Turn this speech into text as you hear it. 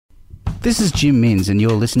This is Jim Minns, and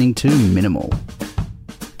you're listening to Minimal.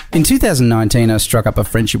 In 2019, I struck up a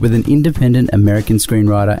friendship with an independent American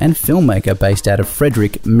screenwriter and filmmaker based out of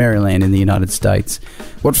Frederick, Maryland in the United States.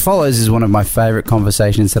 What follows is one of my favourite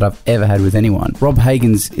conversations that I've ever had with anyone. Rob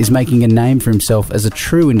Hagans is making a name for himself as a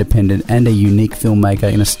true independent and a unique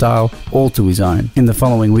filmmaker in a style all to his own. In the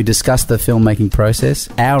following, we discuss the filmmaking process,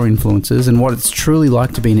 our influences, and what it's truly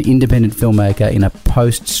like to be an independent filmmaker in a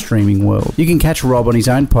post-streaming world. You can catch Rob on his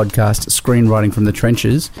own podcast, Screenwriting from the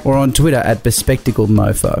Trenches, or on Twitter at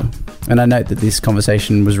 @bespectacledmofo. And I note that this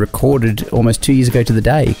conversation was recorded almost 2 years ago to the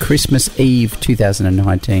day, Christmas Eve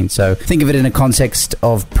 2019. So think of it in a context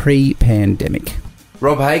of pre-pandemic.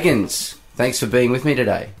 Rob Hagans, thanks for being with me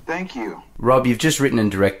today. Thank you. Rob, you've just written and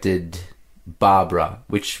directed Barbara,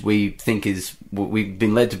 which we think is, we've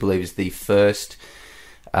been led to believe is the first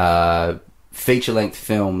feature-length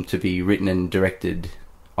film to be written and directed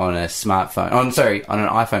on a smartphone. On an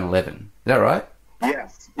iPhone 11. Is that right?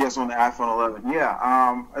 Yes, on the iPhone 11.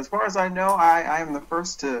 Yeah. As far as I know, I am the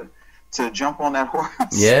first to jump on that horse.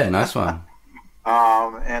 Yeah, nice one.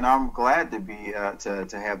 And I'm glad to be to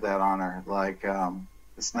have that honor. Like,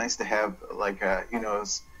 it's nice to have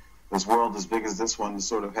this world as big as this one to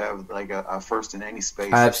sort of have like a first in any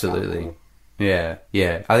space. Absolutely. Yeah.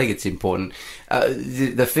 I think it's important.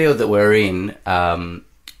 The field that we're in,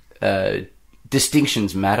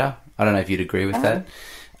 distinctions matter. I don't know if you'd agree with that.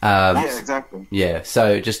 Yeah, exactly. Yeah,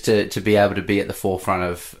 so just to be able to be at the forefront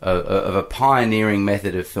of a pioneering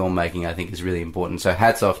method of filmmaking, I think is really important. So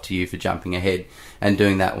hats off to you for jumping ahead and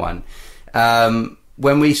doing that one.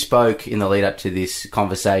 When we spoke in the lead up to this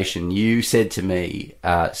conversation, you said to me,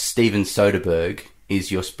 Steven Soderbergh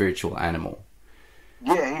is your spiritual animal.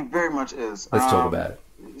 Yeah, he very much is. Let's talk about it.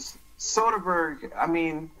 Soderbergh, I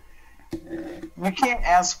mean, you can't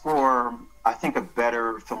ask for, I think, a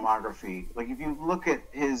better filmography. Like, if you look at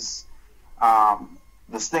his,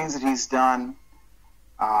 the things that he's done,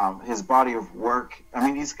 his body of work, I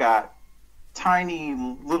mean, he's got tiny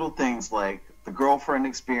little things like The Girlfriend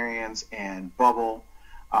Experience and Bubble.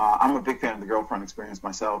 I'm a big fan of The Girlfriend Experience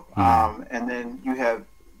myself. And then you have,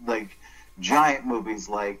 like, giant movies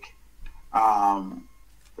like the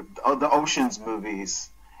Ocean's movies.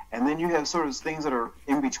 And then you have sort of things that are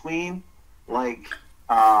in between, like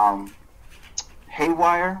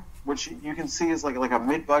Haywire, which you can see is like a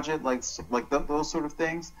mid-budget, like those sort of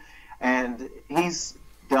things. And he's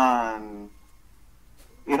done,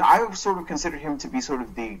 I would sort of consider him to be sort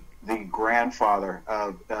of the grandfather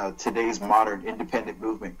of today's modern independent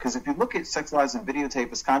movement. Because if you look at Sex, Lies, and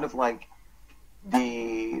Videotape, it's kind of like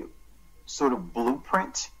the sort of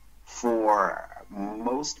blueprint for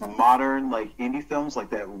most modern like indie films, like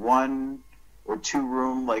that 1 or 2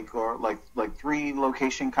 room, like 3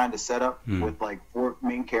 location kind of setup with like 4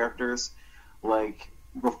 main characters. Like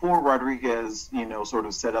before Rodriguez, sort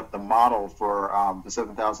of set up the model for the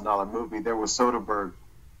 $7,000 movie, there was Soderbergh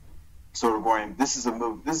sort of going, this is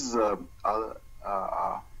a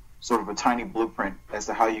sort of a tiny blueprint as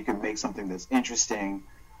to how you can make something that's interesting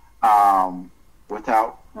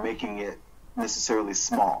without making it necessarily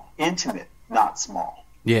small, intimate, not small.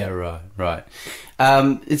 Yeah, right.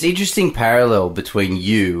 It's interesting parallel between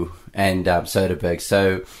you and Soderbergh.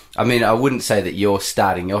 So, I mean, I wouldn't say that you're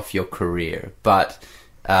starting off your career, but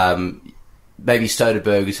maybe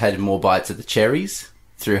Soderbergh has had more bites of the cherries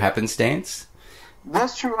through happenstance.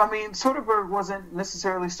 That's true. I mean, Soderbergh wasn't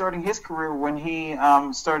necessarily starting his career when he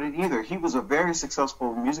started either. He was a very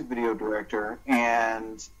successful music video director,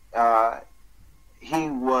 and he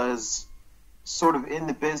was sort of in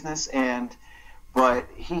the business, but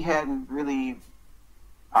he hadn't really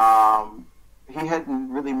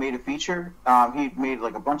made a feature. He'd made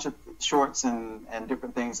like a bunch of shorts and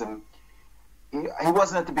different things, and he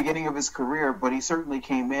wasn't at the beginning of his career, but he certainly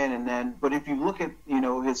came in. But if you look at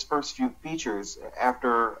his first few features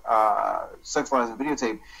after Sex, Lies, and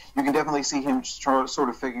Videotape, you can definitely see him sort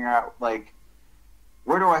of figuring out like,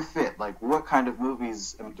 where do I fit? Like, what kind of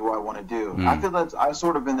movies do I want to do? I feel that I'm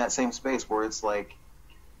sort of in that same space where it's like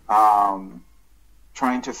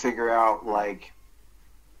trying to figure out like,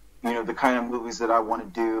 the kind of movies that I want to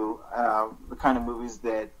do, the kind of movies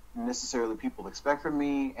that necessarily people expect from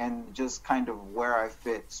me, and just kind of where I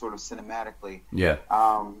fit sort of cinematically. Yeah.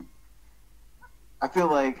 I feel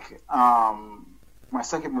like my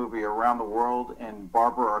second movie, Around the World, and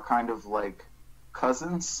Barbara are kind of like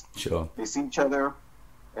cousins. Sure. They see each other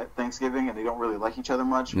at Thanksgiving, and they don't really like each other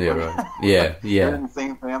much. Yeah, right. Yeah. They're in the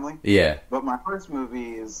same family. Yeah. But my first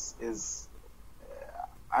movie is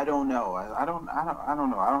I don't know. I don't know. I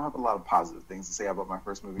don't have a lot of positive things to say about my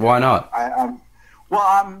first movie. Why not?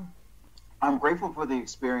 I'm grateful for the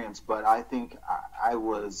experience, but I think I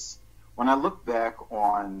was when I look back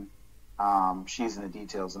on She's in the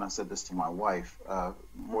Details, and I said this to my wife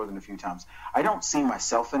more than a few times, I don't see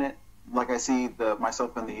myself in it like I see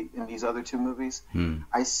myself in these other two movies.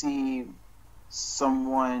 I see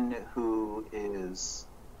someone who is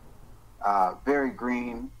very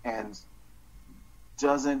green and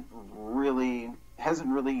doesn't really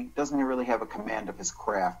have a command of his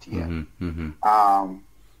craft yet.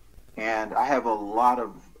 And I had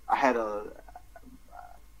a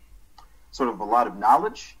sort of a lot of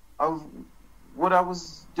knowledge of what I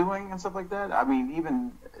was doing and stuff like that. I mean,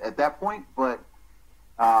 even at that point, but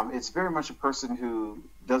it's very much a person who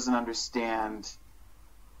doesn't understand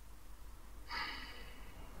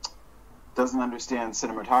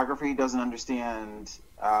cinematography, doesn't understand.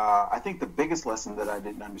 I think the biggest lesson that I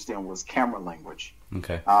didn't understand was camera language.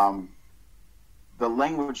 Okay. The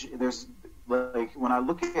language, there's like, when I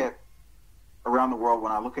look at around the world,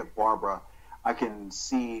 when I look at Barbara, I can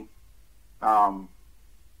see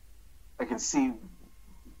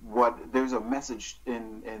what there's a message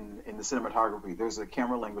in the cinematography. There's a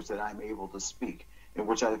camera language that I'm able to speak, in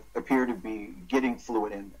which I appear to be getting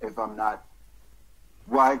fluent in. If I'm not,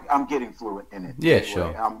 well, I'm getting fluent in it. Yeah, anyway.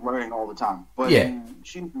 sure. I'm learning all the time. But in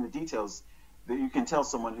She's in the Details, that you can tell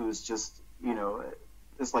someone who is just,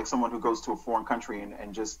 it's like someone who goes to a foreign country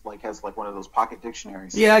and just like has like one of those pocket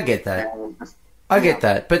dictionaries. Yeah, I get that. I get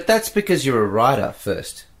that. But that's because you're a writer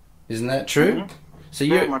first. Isn't that true? Mm-hmm. So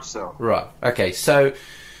very much so. Right. Okay. So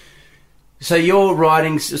you're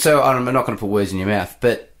writing. So I'm not going to put words in your mouth,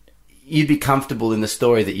 but you'd be comfortable in the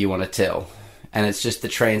story that you want to tell, and it's just the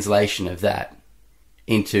translation of that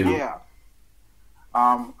into. Yeah.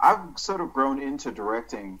 I've sort of grown into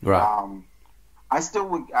directing. Right. I still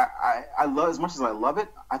would. I love, as much as I love it,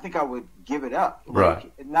 I think I would give it up. Right.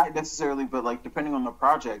 Not necessarily, but like depending on the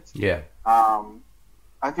project. Yeah.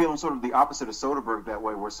 I feel I'm sort of the opposite of Soderbergh that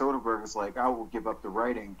way, where Soderbergh is like, I will give up the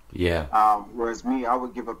writing. Yeah. Whereas me, I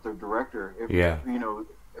would give up the director. If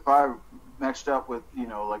I matched up with,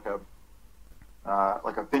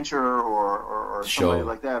 like a Fincher or somebody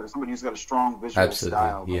like that, or somebody who's got a strong visual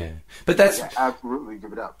style. Yeah. But that's absolutely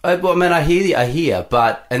give it up. Well, man, I hear,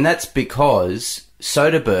 and that's because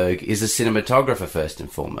Soderbergh is a cinematographer first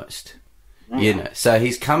and foremost. So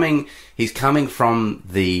he's coming into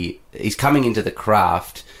the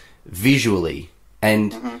craft visually,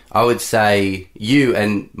 and I would say you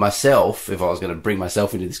and myself, if I was going to bring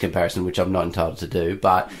myself into this comparison, which I'm not entitled to do,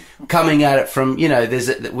 but coming at it from,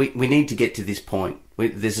 we need to get to this point. We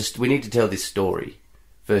need to tell this story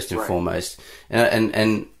first and foremost,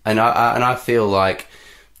 and I feel like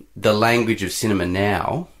the language of cinema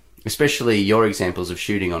now, especially your examples of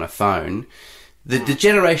shooting on a phone. The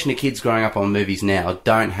generation of kids growing up on movies now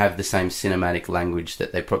don't have the same cinematic language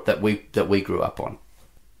that we grew up on.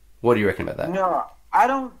 What do you reckon about that? No, I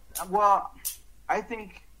don't. Well, I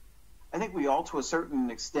think we all, to a certain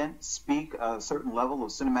extent, speak a certain level of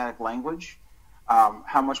cinematic language.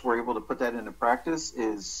 How much we're able to put that into practice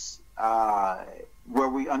is where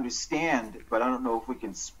we understand, but I don't know if we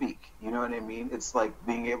can speak. You know what I mean? It's like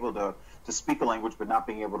being able to speak a language, but not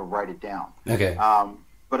being able to write it down. Okay.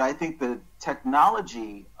 But I think the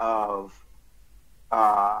technology of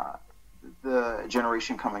the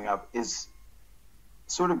generation coming up is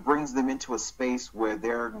sort of brings them into a space where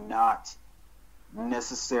they're not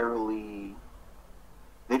necessarily,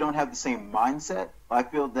 they don't have the same mindset. I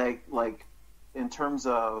feel like in terms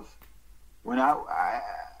of when I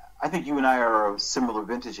think you and I are of similar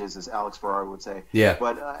vintages, as Alex Ferrari would say. Yeah.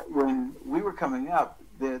 But when we were coming up,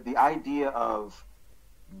 the idea of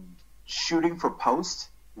shooting for post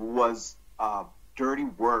was a dirty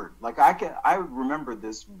word. Like I remember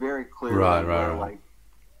this very clearly. Right.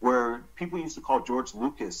 Where people used to call George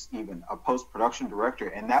Lucas even a post-production director,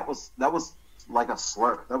 and that was like a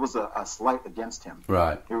slur. That was a slight against him.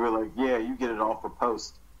 Right. They were like, yeah, you get it all for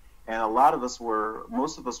post. And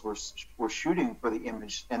most of us were shooting for the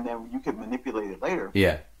image, and then you could manipulate it later.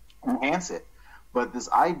 Yeah. Enhance it. But this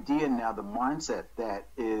idea now, the mindset that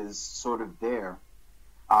is sort of there,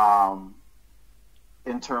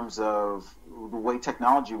 in terms of the way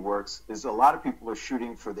technology works, is a lot of people are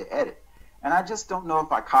shooting for the edit. And I just don't know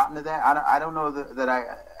if I cotton to that. I don't know that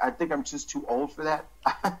I think I'm just too old for that.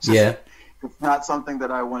 It's not something that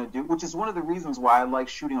I want to do, which is one of the reasons why I like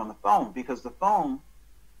shooting on the phone, because the phone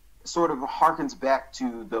sort of harkens back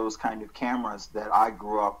to those kind of cameras that I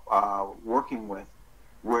grew up working with,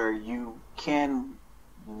 where you can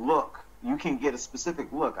get a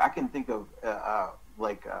specific look. I can think of the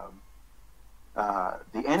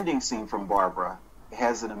ending scene from Barbara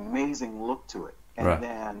has an amazing look to it, and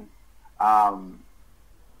then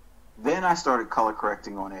then I started color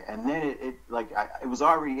correcting on it, and then it was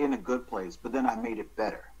already in a good place, but then I made it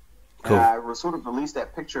better. Cool. And I sort of released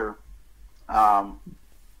that picture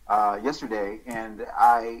yesterday, and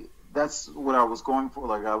that's what I was going for.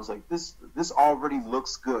 Like, I was like, this already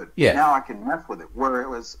looks good. Yeah. Now I can mess with it. Where it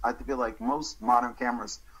was, I feel like most modern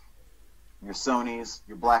cameras, your Sonys,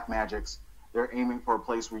 your Blackmagics, they're aiming for a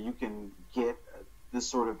place where you can get this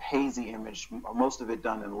sort of hazy image, most of it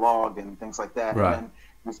done in log and things like that. Right. And then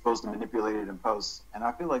you're supposed to manipulate it in post. And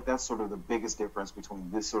I feel like that's sort of the biggest difference between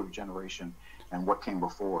this sort of generation and what came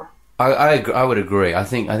before. I would agree. I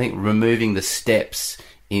think removing the steps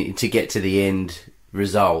to get to the end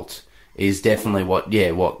result is definitely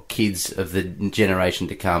what kids of the generation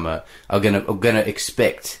to come are gonna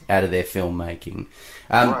expect out of their filmmaking.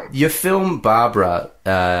 Right. Your film Barbara,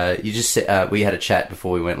 you just said, we had a chat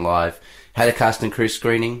before we went live. Had a cast and crew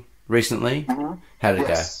screening recently. Mm-hmm. How did it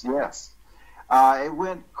go? Yes. It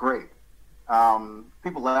went great.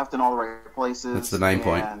 People laughed in all the right places. That's the main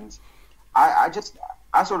point. And I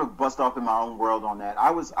sort of bust off in my own world on that.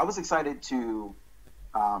 I was excited to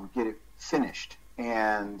get it finished,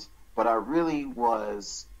 but I really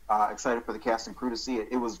was excited for the cast and crew to see it.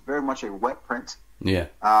 It was very much a wet print. Yeah.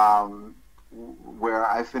 Where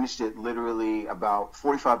I finished it literally about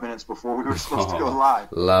 45 minutes before we were supposed to go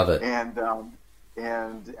live. Love it. And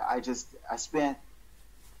I spent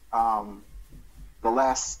the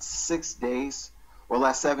last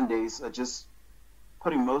 7 days just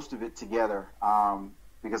putting most of it together,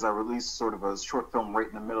 because I released sort of a short film right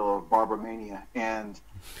in the middle of Barbara Mania, and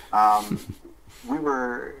we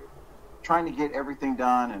were trying to get everything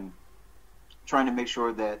done and trying to make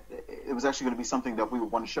sure that it was actually going to be something that we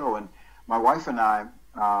would want to show. And my wife and I,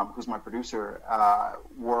 who's my producer,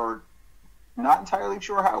 were not entirely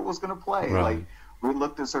sure how it was going to play. Right. Like, we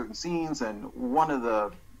looked at certain scenes, and one of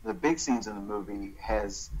the big scenes in the movie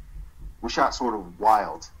we shot sort of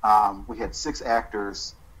wild. We had 6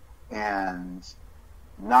 actors and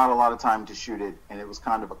not a lot of time to shoot it, and it was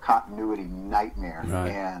kind of a continuity nightmare.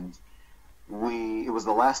 Right. And it was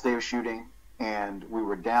the last day of shooting, and we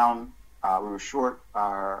were down. We were short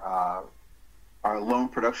our lone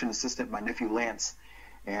production assistant, my nephew Lance,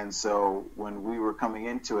 and so when we were coming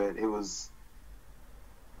into it,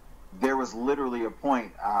 there was literally a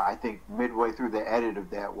point, I think midway through the edit of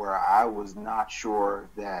that, where I was not sure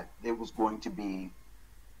that it was going to be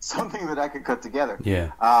something that I could cut together.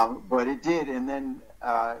 Yeah. But it did, and then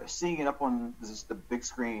seeing it up on the big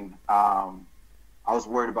screen, I was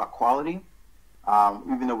worried about quality,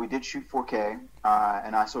 even though we did shoot 4K,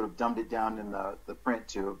 and I sort of dumbed it down in the print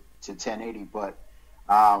to 1080, but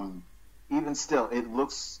even still, it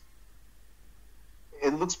looks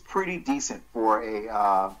pretty decent for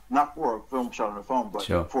not for a film shot on a phone, but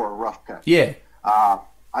Sure. for a rough cut. Yeah.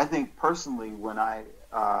 I think personally, when I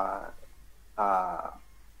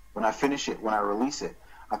finish it, when I release it,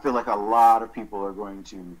 I feel like a lot of people are going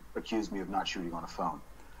to accuse me of not shooting on a phone.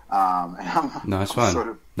 And Nice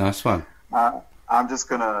one. Nice one. I'm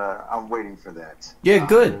waiting for that. Yeah,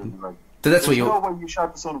 good. So that's what There's no way you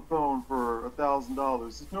shot this on a phone for $1,000.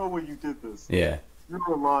 There's no way you did this. Yeah. You're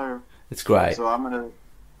a liar. It's great. So I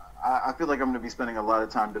feel like I'm gonna be spending a lot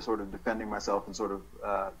of time to sort of defending myself and sort of,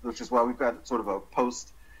 which is why we've got sort of a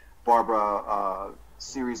post Barbara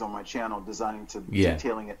series on my channel,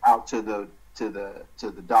 detailing it out to the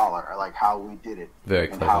dollar, like how we did it, Very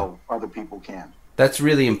and clever. how other people can. That's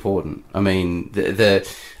really important. I mean, I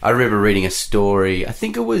remember reading a story. I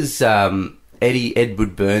think it was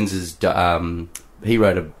Edward Burns's. He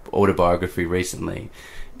wrote an autobiography recently,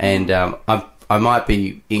 and I might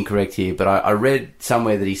be incorrect here, but I read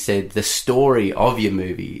somewhere that he said the story of your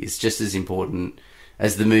movie is just as important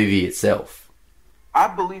as the movie itself. I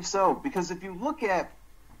believe so, because if you look at,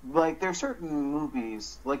 like, there are certain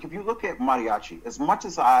movies, like if you look at Mariachi, as much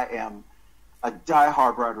as I am a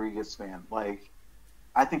diehard Rodriguez fan, like,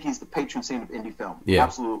 I think he's the patron saint of indie film, Yeah.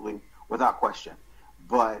 absolutely, without question.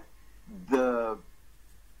 But the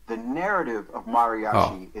narrative of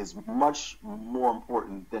Mariachi is much more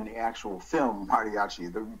important than the actual film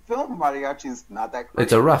Mariachi. The film Mariachi is not that great.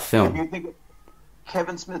 It's a rough If film. you think of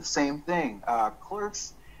Kevin Smith, same thing.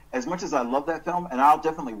 Clerks, as much as I love that film, and I'll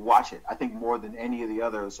definitely watch it, I think more than any of the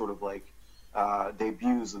other sort of like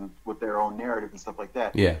debuts and with their own narrative and stuff like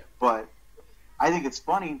that. Yeah. But I think it's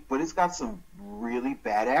funny, but it's got some really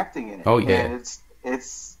bad acting in it. Oh, yeah. And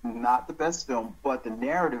it's not the best film, but the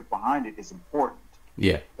narrative behind it is important.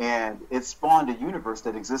 Yeah. And it spawned a universe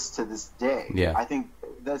that exists to this day. Yeah. I think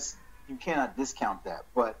you cannot discount that.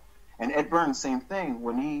 And Ed Burns, same thing.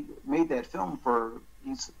 When he made that film for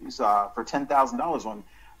 $10,000 on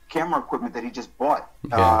camera equipment that he just bought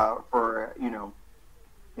Yeah. for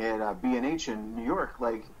at B&H in New York,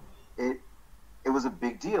 like it was a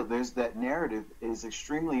big deal. There's that narrative is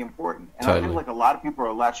extremely important, and Totally. I feel like a lot of people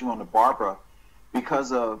are latching on to Barbara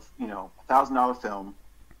because of $1,000 film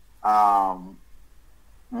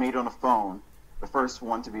made on a phone, the first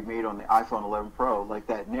one to be made on the iPhone 11 Pro. Like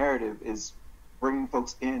that narrative is bringing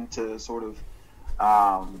folks in to sort of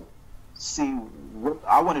see what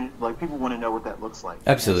I want to like. People want to know what that looks like.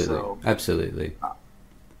 Absolutely, So, absolutely.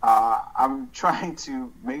 I'm trying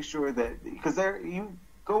to make sure that because you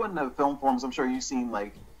go into film forums, I'm sure you've seen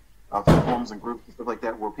like film forums and groups and stuff like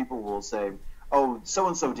that where people will say, "Oh, so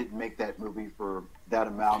and so didn't make that movie for that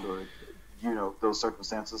amount," or those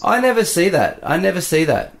circumstances. I never see that.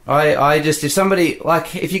 I just, if somebody,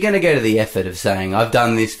 like, if you're going to go to the effort of saying, I've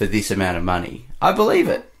done this for this amount of money, I believe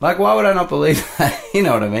it. Like, why would I not believe that? You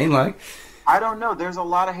know what I mean? Like, I don't know. There's a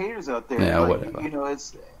lot of haters out there. Yeah, like, whatever.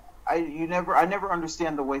 I never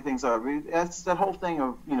understand the way things are. That's that whole thing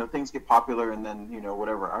of, things get popular and then,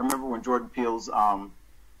 whatever. I remember when Jordan Peele's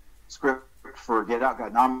script for Get Out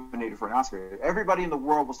got nominated for an Oscar. Everybody in the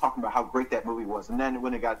world was talking about how great that movie was, and then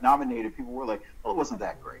when it got nominated, people were like, "Well, it wasn't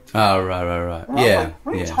that great." Oh, right. And I was like,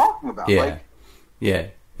 what are you talking about? Yeah, yeah.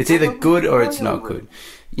 It's either good or it's not good.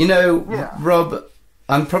 Rob,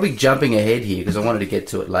 I'm probably jumping ahead here because I wanted to get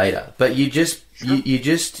to it later, but you just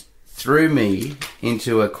threw me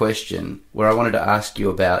into a question where I wanted to ask you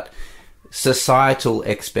about societal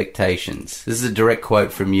expectations. This is a direct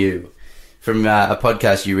quote from you. From a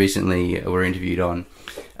podcast you recently were interviewed on.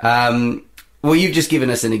 Well, you've just given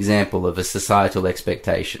us an example of a societal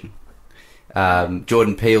expectation.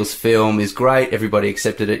 Jordan Peele's film is great. Everybody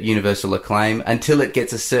accepted it, universal acclaim, until it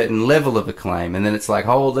gets a certain level of acclaim. And then it's like,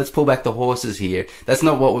 let's pull back the horses here. That's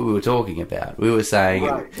not what we were talking about. We were saying...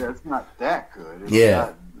 Right, that's not that good.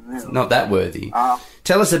 It's not that worthy.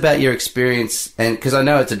 Tell us about your experience, and because I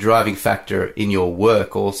know it's a driving factor in your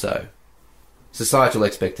work also. Societal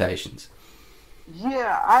expectations.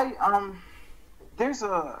 Yeah, I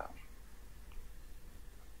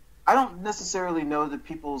don't necessarily know that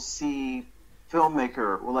people see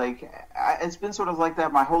filmmaker like it's been sort of like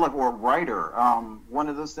that my whole life, or writer. One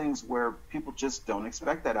of those things where people just don't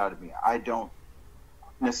expect that out of me. I don't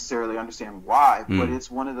necessarily understand why, but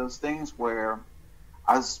it's one of those things where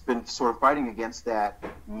I've been sort of fighting against that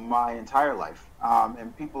my entire life.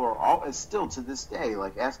 And people are all still to this day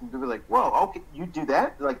like asking to be like, "Whoa, okay, you do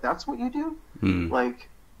that? Like that's what you do?" Like,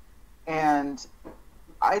 and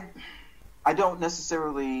I don't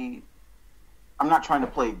necessarily. I'm not trying to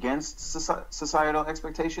play against societal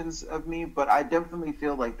expectations of me, but I definitely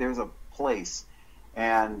feel like there's a place.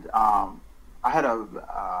 And I had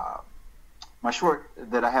my short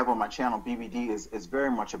that I have on my channel, BBD, is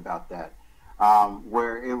very much about that.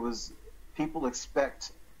 Where it was people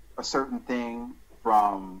expect a certain thing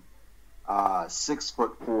from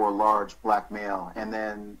 6'4" large black male, and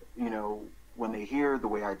then when they hear the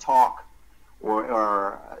way I talk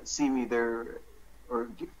or see me there or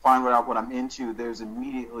find out what I'm into, there's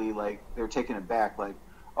immediately like they're taken aback, like,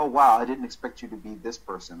 "Oh wow, I didn't expect you to be this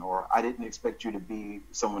person," or "I didn't expect you to be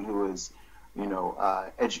someone who is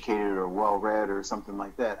educated or well-read," or something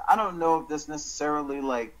like that. I don't know if that's necessarily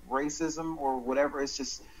like racism or whatever. It's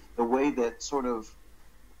just the way that sort of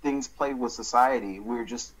things play with society. We're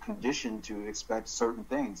just conditioned to expect certain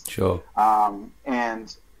things. Sure.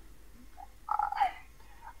 And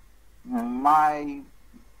my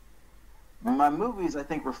movies, I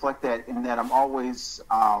think, reflect that in that I'm always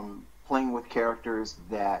playing with characters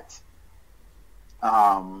that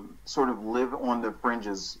sort of live on the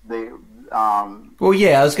fringes. Well,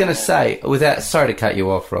 yeah, I was going to say, sorry to cut you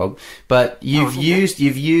off, Rob, but you've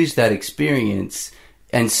used that experience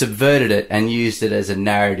and subverted it and used it as a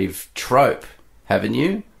narrative trope, haven't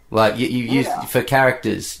you? Like you've used for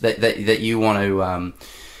characters that you want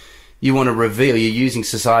to reveal. You're using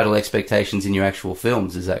societal expectations in your actual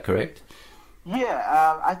films. Is that correct?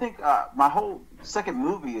 Yeah, I think my whole second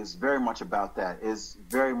movie is very much about that. Is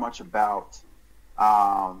very much about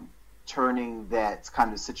turning that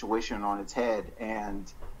kind of situation on its head.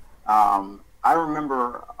 And I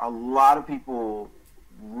remember a lot of people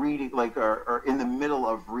reading, like, or in the middle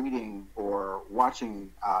of reading or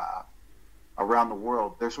watching around the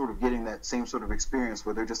world, they're sort of getting that same sort of experience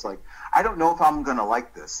where they're just like, I don't know if I'm going to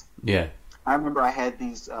like this. Yeah. I remember I had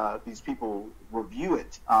these people review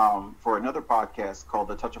it for another podcast called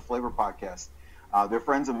the Touch of Flavor podcast. They're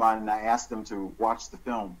friends of mine, and I asked them to watch the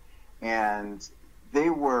film, and they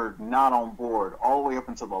were not on board all the way up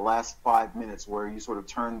until the last 5 minutes, where you sort of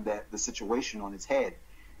turned the situation on its head,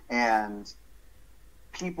 and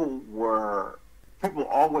people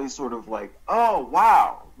always sort of like, oh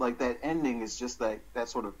wow, like that ending is just that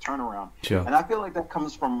sort of turnaround. Sure. And I feel like that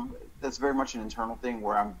comes from, that's very much an internal thing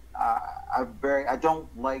where I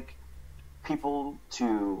don't like people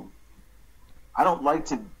to,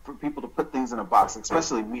 for people to put things in a box,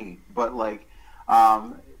 especially me. But like,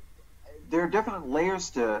 there are different layers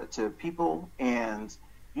to people, and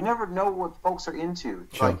you never know what folks are into.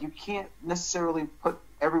 Sure. Like, you can't necessarily put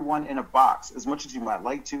everyone in a box as much as you might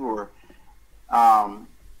like to, or,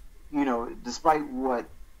 you know, despite what,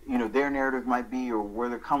 you know, their narrative might be, or where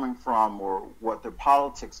they're coming from, or what their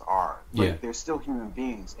politics are. Like, Yeah. they're still human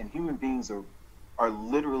beings, and human beings are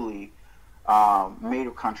literally made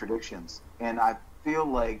of contradictions. And I feel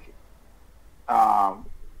like I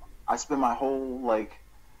spend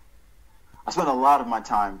a lot of my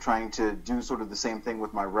time trying to do sort of the same thing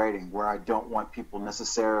with my writing, where I don't want people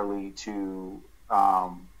necessarily to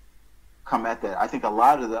come at that. I think a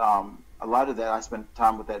lot of that, I spent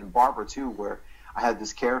time with that in Barbara too, where I had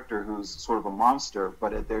this character who's sort of a monster,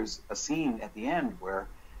 but there's a scene at the end where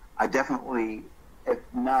I definitely, if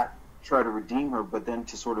not try to redeem her, but then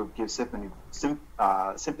to sort of give sympathy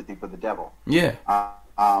for the devil. Yeah.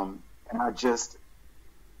 And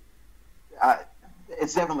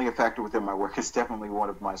it's definitely a factor within my work. It's definitely one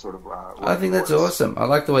of my sort of... I think that's awesome. I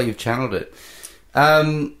like the way you've channeled it.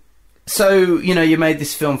 So, you know, you made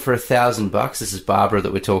this film for $1,000. This is Barbara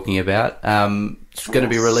that we're talking about. It's going to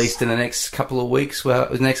be released in the next couple of weeks,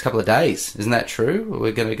 the next couple of days. Isn't that true?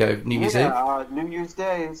 We're going to go New Year's Eve? New Year's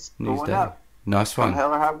Day is going Day. up. Nice one. From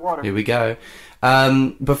hell or high water. Here we go.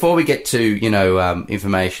 Before we get to, you know,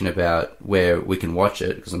 information about where we can watch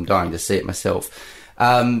it, because I'm dying to see it myself,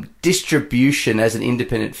 distribution as an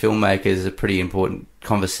independent filmmaker is a pretty important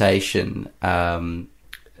conversation.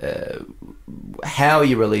 How are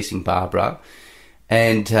you releasing Barbara?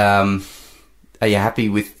 And are you happy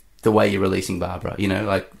with the way you're releasing Barbara? You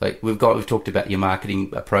know, like we've talked about your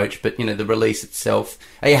marketing approach, but, you know, the release itself.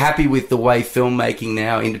 Are you happy with the way filmmaking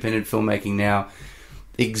now, independent filmmaking now,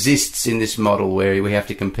 exists in this model where we have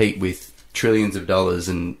to compete with trillions of dollars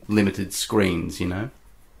and limited screens, you know?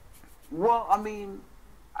 Well, I mean,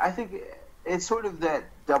 I think it's sort of that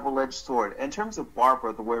double-edged sword. In terms of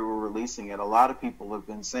Barbara, the way we're releasing it, a lot of people have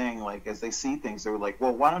been saying, like, as they see things, they're like,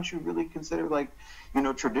 well, why don't you really consider, like, you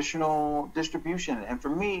know, traditional distribution? And for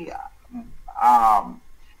me,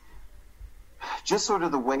 just sort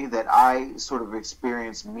of the way that I sort of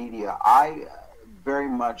experience media, I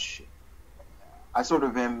sort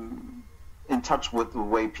of am in touch with the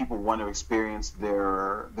way people want to experience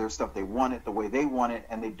their stuff. They want it the way they want it,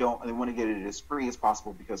 and they want to get it as free as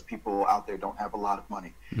possible because people out there don't have a lot of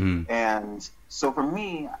money. And so for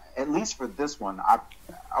me, at least for this one, I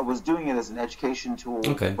was doing it as an education tool,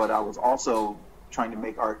 but I was also trying to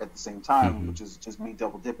make art at the same time, which is just me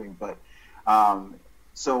double dipping. But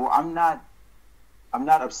so I'm not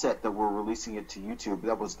upset that we're releasing it to YouTube.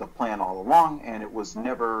 That was the plan all along, and it was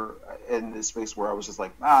never in this space where I was just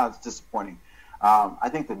like, it's disappointing. I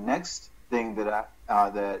think the next thing that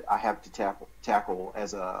I have to tackle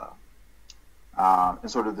as in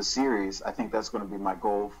sort of the series, I think that's going to be my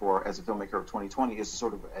goal for as a filmmaker of 2020, is to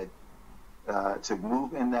sort of to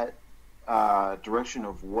move in that direction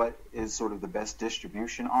of what is sort of the best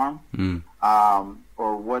distribution arm,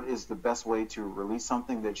 or what is the best way to release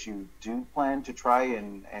something that you do plan to try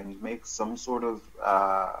and make some sort of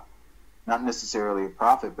not necessarily a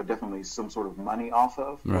profit, but definitely some sort of money off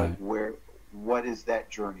of. Right. Like what is that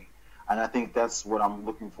journey? And I think that's what I'm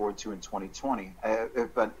looking forward to in 2020.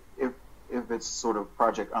 If it's sort of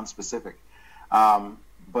project unspecific,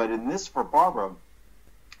 but in this for Barbara.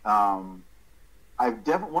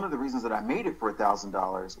 One of the reasons that I made it for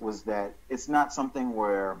 $1,000 was that it's not something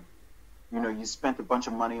where, you know, you spent a bunch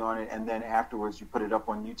of money on it and then afterwards you put it up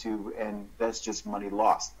on YouTube and that's just money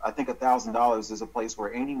lost. I think $1,000 is a place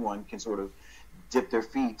where anyone can sort of dip their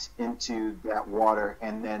feet into that water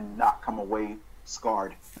and then not come away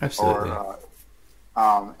scarred. Absolutely.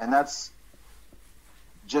 And that's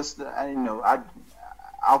just, you know,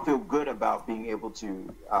 I'll feel good about being able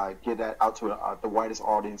to get that out to the widest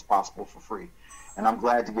audience possible for free. And I'm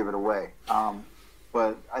glad to give it away.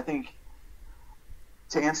 But I think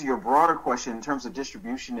to answer your broader question in terms of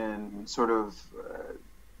distribution and sort of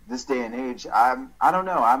this day and age, I don't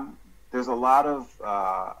know. There's a lot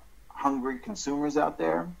of hungry consumers out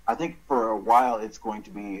there. I think for a while it's going to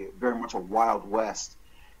be very much a Wild West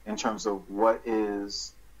in terms of what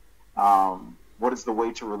is the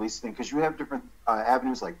way to release things. Because you have different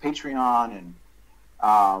avenues like Patreon, and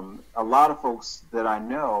a lot of folks that I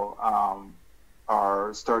know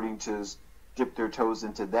are starting to dip their toes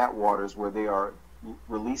into that waters where they are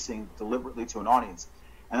releasing deliberately to an audience.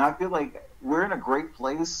 And I feel like we're in a great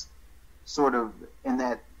place sort of in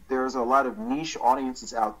that there's a lot of niche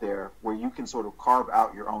audiences out there where you can sort of carve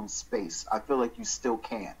out your own space. I feel like you still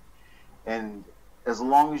can. And as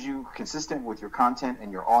long as you're consistent with your content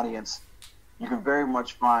and your audience, you can very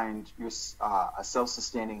much find your a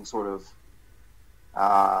self-sustaining sort of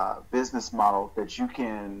business model that you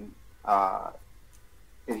can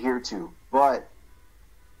adhere to. But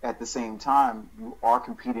at the same time, you are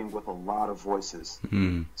competing with a lot of voices.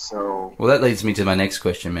 So, well, that leads me to my next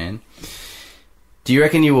question, man. Do you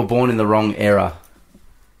reckon you were born in the wrong era?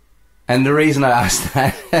 And the reason I asked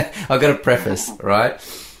that, I've got a preface, right?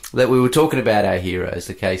 That we were talking about our heroes,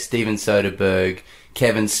 okay? Steven Soderbergh,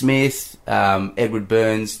 Kevin Smith, Edward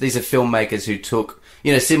Burns. These are filmmakers who took,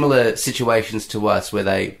 you know, similar situations to us where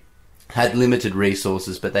they had limited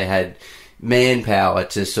resources, but they had manpower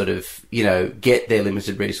to sort of, you know, get their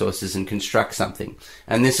limited resources and construct something.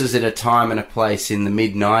 And this was at a time and a place in the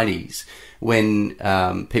mid-90s when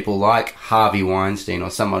people like Harvey Weinstein or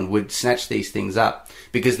someone would snatch these things up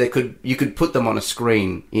because you could put them on a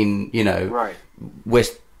screen in, you know, right.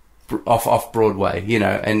 off Broadway, you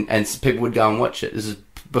know, and people would go and watch it. This is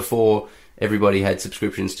before everybody had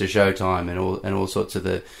subscriptions to Showtime and all sorts of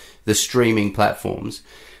the streaming platforms.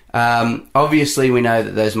 Obviously, we know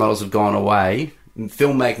that those models have gone away.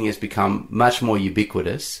 Filmmaking has become much more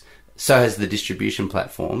ubiquitous. So has the distribution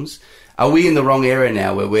platforms. Are we in the wrong era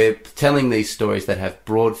now where we're telling these stories that have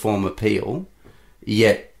broad form appeal,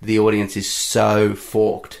 yet the audience is so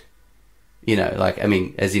forked? You know, like, I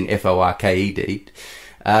mean, as in FORKED,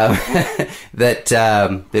 that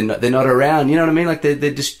they're not around. You know what I mean? Like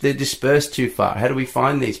they're dispersed too far. How do we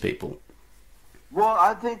find these people? Well,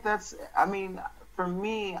 I think I mean, for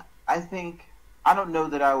me, I think, I don't know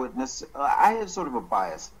that I would necessarily, I have sort of a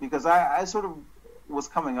bias because I sort of was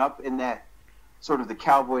coming up in that sort of the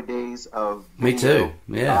cowboy days of video. Me too,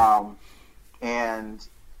 yeah. And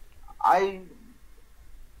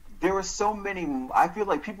there were so many, I feel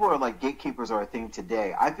like people are like gatekeepers are a thing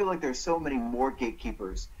today. I feel like there's so many more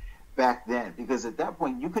gatekeepers back then because at that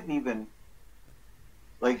point you couldn't even,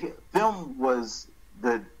 like, film was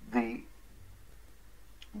the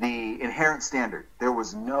inherent standard. There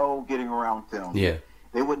was no getting around film. Yeah.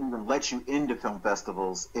 They wouldn't even let you into film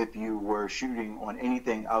festivals if you were shooting on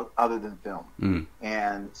anything other than film.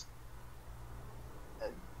 And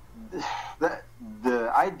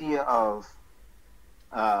the idea of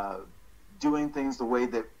doing things the way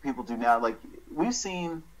that people do now, like we've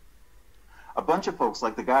seen a bunch of folks,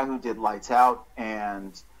 like the guy who did Lights Out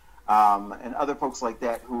and other folks like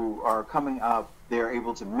that who are coming up. They're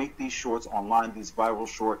able to make these shorts online, these viral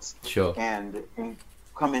shorts, sure, and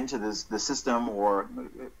come into the system, or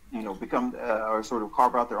you know, become or sort of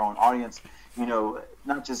carve out their own audience. You know,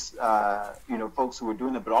 not just you know, folks who are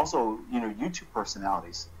doing it, but also, you know, YouTube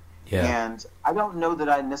personalities. Yeah. And I don't know that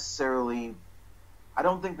I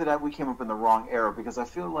don't think that we came up in the wrong era because I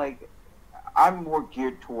feel like I'm more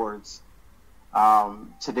geared towards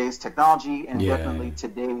today's technology and definitely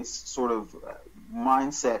today's sort of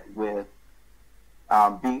mindset with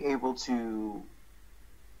being able to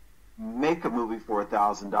make a movie for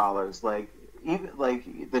 $1,000. Like, even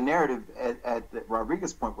like the narrative at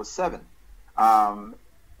Rodriguez's point was $7.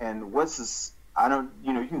 And what's this? I don't,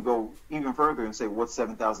 you know, you can go even further and say what's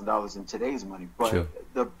 $7,000 in today's money. But sure,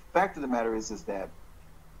 the fact of the matter is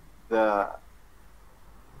that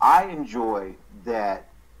I enjoy that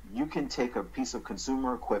you can take a piece of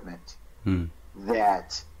consumer equipment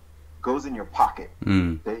that goes in your pocket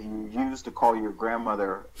that you use to call your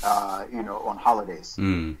grandmother, you know, on holidays,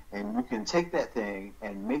 and you can take that thing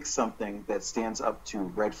and make something that stands up to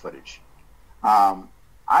red footage.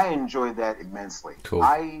 I enjoy that immensely. Cool.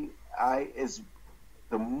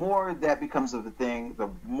 The more that becomes of a thing, the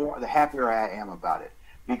happier I am about it,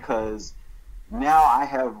 because now I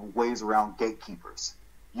have ways around gatekeepers.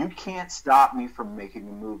 You can't stop me from making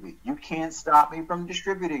a movie. You can't stop me from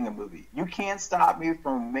distributing a movie. You can't stop me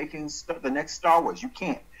from making the next Star Wars. You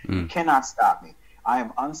can't. You cannot stop me. I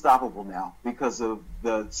am unstoppable now because of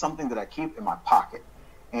something that I keep in my pocket.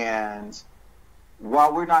 And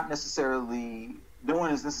while no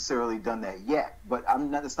one has necessarily done that yet, but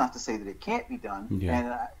that's not to say that it can't be done. Yeah.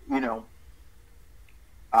 And you know,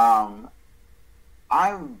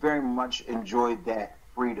 I very much enjoyed that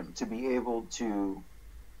freedom to be able to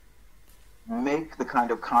make the kind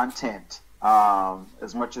of content,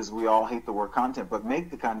 as much as we all hate the word content, but make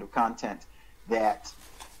the kind of content that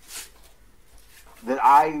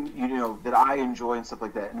I enjoy and stuff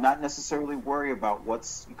like that, and not necessarily worry about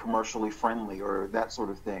what's commercially friendly or that sort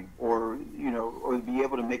of thing, or, you know, or be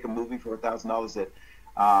able to make a movie for $1,000 that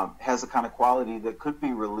has a kind of quality that could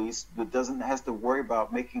be released, but doesn't has to worry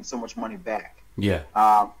about making so much money back. Yeah.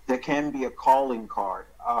 There can be a calling card.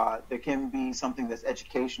 There can be something that's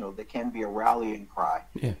educational. There can be a rallying cry.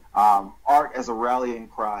 Yeah. Art as a rallying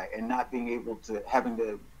cry, and not being able to having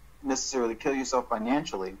to necessarily kill yourself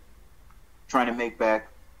financially, trying to make back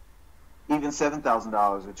even $7,000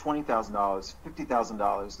 or $20,000,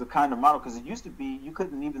 $50,000, the kind of model. Because it used to be you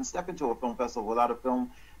couldn't even step into a film festival without a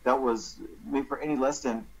film that was made for any less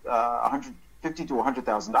than $150,000 to $100,000.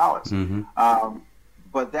 Mm-hmm.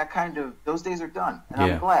 But that kind of those days are done, and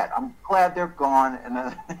Yeah. I'm glad they're gone,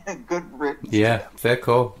 and good riddance. Yeah, fair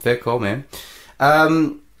call, man.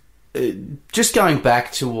 Just going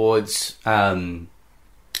back towards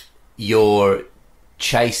your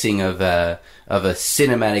chasing of a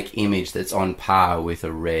cinematic image that's on par with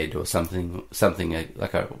a Red or something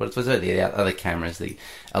like a what was it, the other cameras, the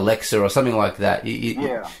Alexa or something like that.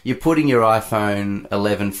 You're putting your iPhone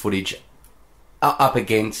 11 footage up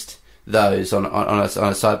against those on a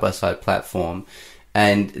side-by-side platform,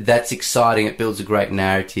 and that's exciting. It builds a great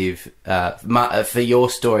narrative for your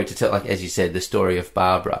story to tell, like as you said, the story of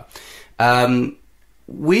Barbara.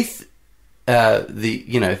 With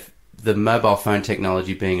the mobile phone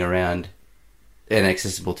technology being around and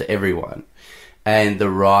accessible to everyone, and the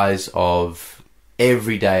rise of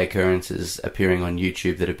everyday occurrences appearing on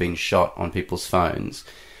YouTube that have been shot on people's phones,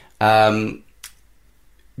 how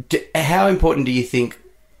important do you think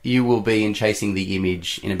you will be in chasing the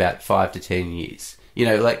image in about 5 to 10 years?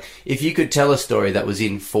 Like if you could tell a story that was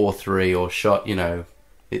in 4:3 or shot,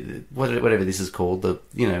 whatever this is called, that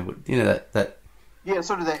yeah,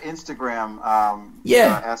 sort of that Instagram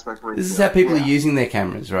aspect. This is how people are using their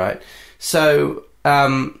cameras, right? So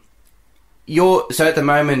so at the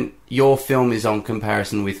moment your film is on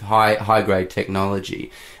comparison with high grade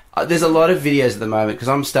technology. There's a lot of videos at the moment, because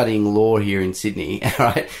I'm studying law here in Sydney,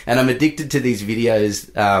 right? And I'm addicted to these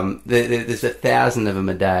videos. There's 1,000 of them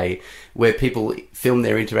a day where people film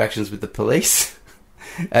their interactions with the police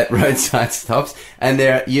at roadside stops, and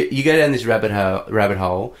you go down this rabbit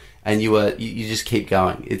hole, and you just keep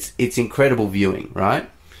going. It's incredible viewing, right?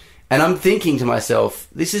 And I'm thinking to myself,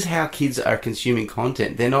 this is how kids are consuming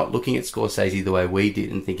content. They're not looking at Scorsese the way we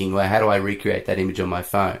did and thinking, well, how do I recreate that image on my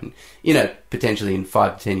phone? Potentially in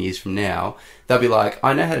 5 to 10 years from now, they'll be like,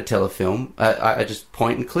 I know how to tell a film. I just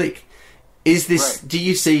point and click. Is this? Right. Do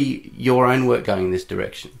you see your own work going in this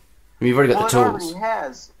direction? I mean, you've already got the tools. It already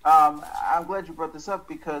has. I'm glad you brought this up,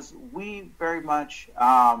 because we very much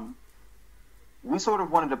we sort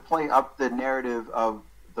of wanted to play up the narrative of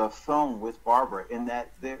the film with Barbara, in that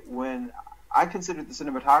when I considered the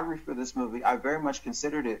cinematography for this movie, I very much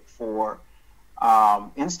considered it for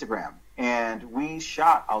Instagram. And we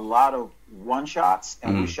shot a lot of one-shots,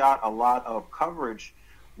 and we shot a lot of coverage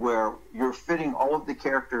where you're fitting all of the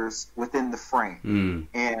characters within the frame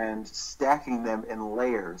and stacking them in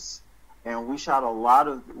layers. And we shot a lot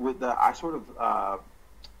of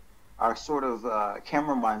our sort of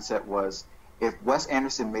camera mindset was, if Wes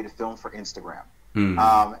Anderson made a film for Instagram.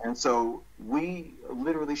 And so we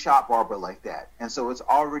literally shot Barbara like that. And so it's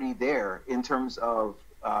already there in terms of,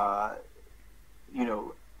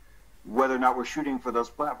 whether or not we're shooting for those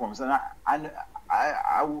platforms. And I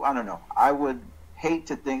don't know. I would hate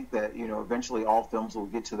to think that, eventually all films will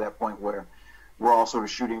get to that point where we're all sort of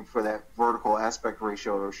shooting for that vertical aspect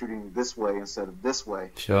ratio, or shooting this way instead of this way.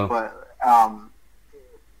 Sure. But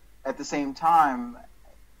at the same time,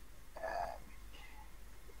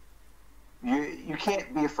 you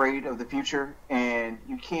can't be afraid of the future, and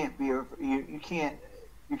you can't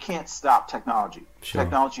stop technology. Sure.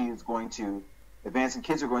 Technology is going to advance, and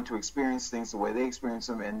kids are going to experience things the way they experience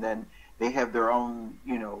them, and then they have their own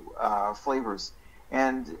flavors.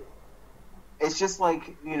 And it's just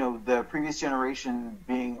like the previous generation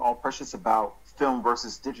being all precious about film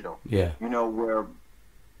versus digital. Yeah. Where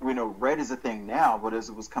Red is a thing now, but as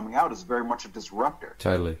it was coming out, it's very much a disruptor.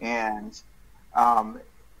 Totally. And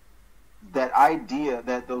that idea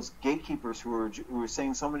that those gatekeepers who were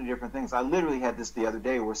saying so many different things. I literally had this the other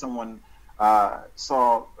day where someone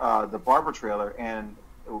saw the Barbara trailer and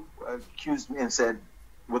accused me and said,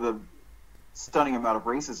 with a stunning amount of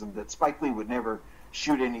racism, that Spike Lee would never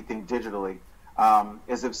shoot anything digitally,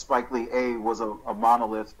 as if Spike Lee, A, was a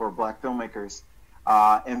monolith for black filmmakers,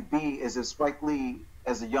 and B, as if Spike Lee,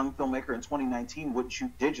 as a young filmmaker in 2019, wouldn't shoot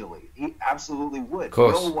digitally. He absolutely would. Of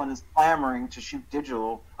course. No one is clamoring to shoot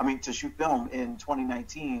to shoot film in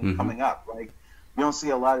 2019 coming up. Like, you don't see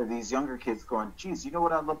a lot of these younger kids going, geez, you know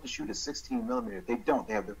what, I'd love to shoot a 16 millimeter. They don't.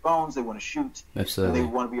 They have their phones, they want to shoot. Absolutely. And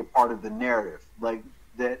they want to be a part of the narrative. Like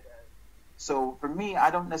that. So for me, I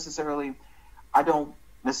don't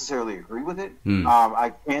necessarily agree with it. Mm.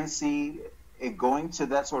 I can see it going to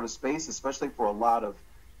that sort of space, especially for a lot of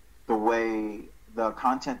the way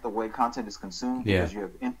content is consumed, Yeah. because you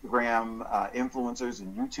have Instagram influencers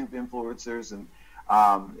and YouTube influencers, and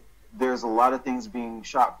there's a lot of things being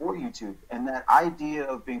shot for YouTube. And that idea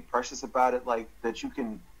of being precious about it, like that you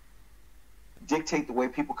can dictate the way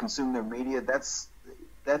people consume their media, that's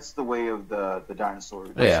the way of the dinosaur.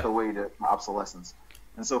 That's the way to obsolescence.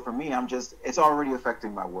 And so for me, it's already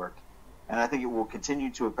affecting my work. And I think it will continue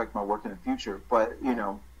to affect my work in the future. But,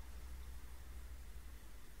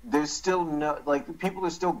 there's still people are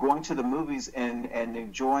still going to the movies and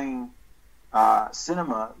enjoying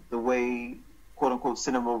cinema the way, quote unquote,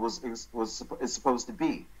 cinema is supposed to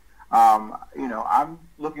be. I'm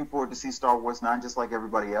looking forward to see Star Wars 9 just like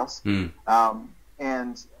everybody else. And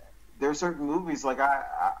there are certain movies, like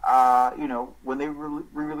when they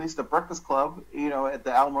re-released The Breakfast Club, at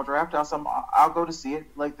the Alamo Drafthouse, I'll go to see it.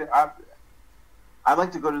 I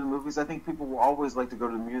like to go to the movies. I think people will always like to go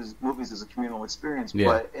to the movies as a communal experience. Yeah.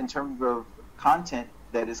 But in terms of content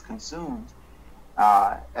that is consumed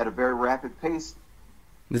at a very rapid pace,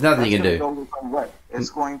 there's nothing you can do.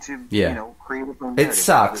 It's going to, create a film. It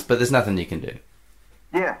sucks, but there's nothing you can do.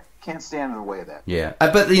 Yeah, can't stand in the way of that. Yeah,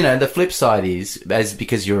 but the flip side is,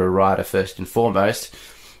 because you're a writer first and foremost,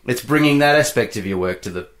 it's bringing that aspect of your work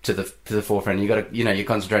to the forefront. You got to, you're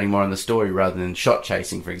concentrating more on the story rather than shot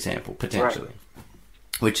chasing, for example, potentially. Right.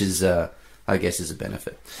 Which is, I guess, is a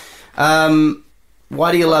benefit.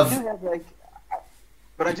 Why do you love...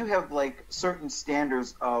 I do have certain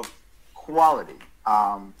standards of quality.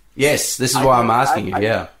 Yes, this is why I'm asking you,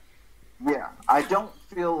 yeah. Yeah, I don't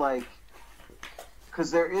feel like...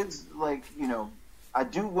 Because there is, I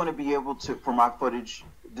do want to be able to, for my footage,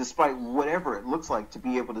 despite whatever it looks like, to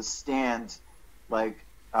be able to stand,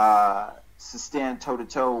 toe-to-toe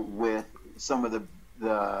with some of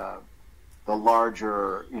the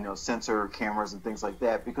larger, sensor cameras and things like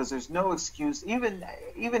that, because there's no excuse, even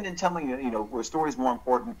in telling you, where story is more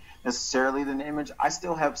important necessarily than the image, I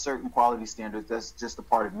still have certain quality standards. That's just a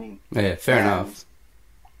part of me. Yeah, fair enough.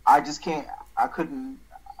 I just can't, I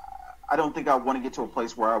don't think I want to get to a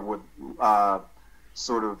place where I would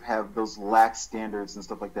sort of have those lax standards and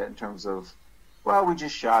stuff like that in terms of, well, we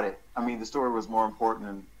just shot it. I mean, the story was more important,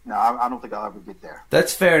 and no, I don't think I'll ever get there.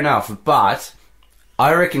 That's fair enough, but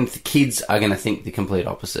I reckon the kids are going to think the complete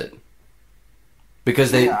opposite.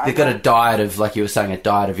 Because they've got a diet of, like you were saying, a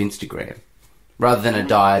diet of Instagram, rather than a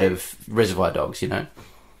diet of Reservoir Dogs, Yeah,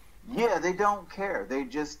 they don't care. They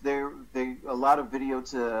a lot of video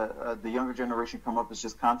to the younger generation come up as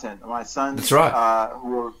just content. My sons, that's right,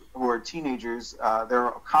 who are teenagers,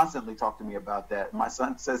 they're constantly talking to me about that. My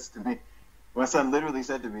son literally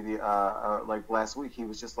said to me, last week, he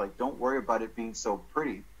was just like, "Don't worry about it being so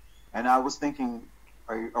pretty," and I was thinking,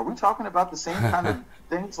 Are we talking about the same kind of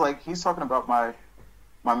things? Like, he's talking about my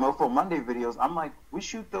Mofo Monday videos. I'm like, we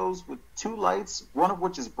shoot those with 2 lights, one of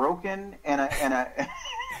which is broken, and a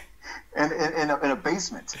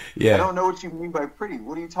basement. Yeah. I don't know what you mean by pretty.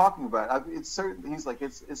 What are you talking about? It's certain. He's like,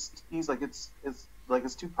 it's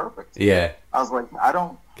too perfect. Yeah. I was like, I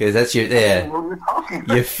don't. Because that's what we're talking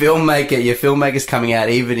about. Your filmmaker's coming out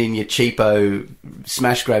even in your cheapo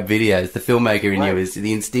smash grab videos. The filmmaker in you is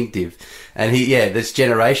the instinctive, and this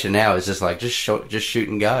generation now is just like just shoot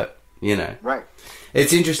and go. Right.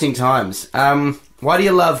 It's interesting times. Why do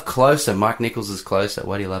you love Closer? Mike Nichols' Closer.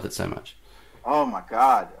 Why do you love it so much? Oh my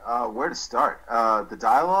God, where to start? The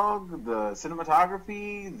dialogue, the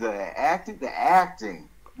cinematography, the acting.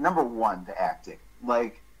 Number one, the acting.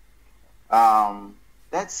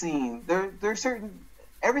 That scene. There's certain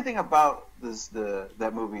everything about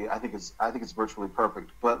that movie. I think it's virtually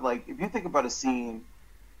perfect. But if you think about a scene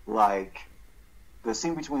like the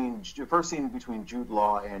first scene between Jude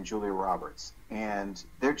Law and Julia Roberts, and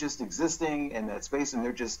they're just existing in that space, and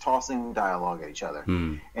they're just tossing dialogue at each other.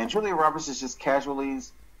 And Julia Roberts is just casually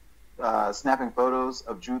snapping photos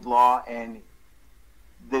of Jude Law, and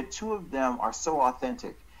the two of them are so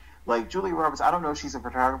authentic. Julia Roberts, I don't know if she's a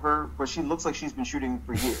photographer, but she looks like she's been shooting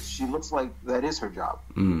for years. She looks like that is her job.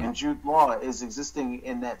 And Jude Law is existing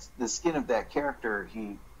in the skin of that character.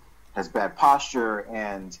 He has bad posture,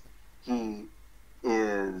 and he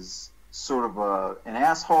is sort of an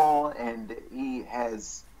asshole, and he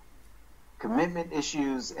has commitment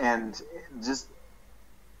issues, and just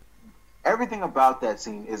everything about that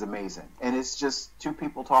scene is amazing. And it's just two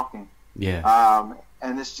people talking. Yeah.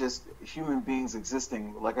 And it's just human beings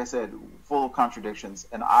existing, like I said, full of contradictions,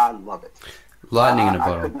 and I love it. Lightning in a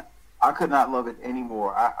bottle. I could not love it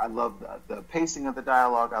anymore. I love the pacing of the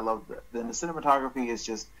dialogue. I love the cinematography is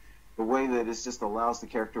just the way that it just allows the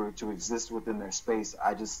character to exist within their space.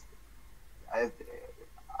 I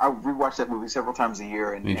rewatch that movie several times a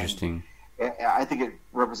year, and Interesting. And I think it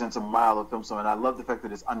represents a mile of film. And I love the fact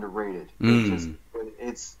that it's underrated.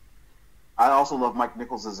 I also love Mike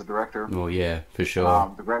Nichols as a director. Well, yeah, for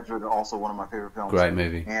sure. The Graduate, also one of my favorite films. Great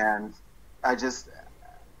movie. And if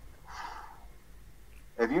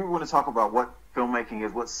you want to talk about what filmmaking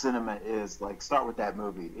is, what cinema is, like, start with that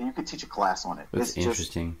movie, and you could teach a class on it. It's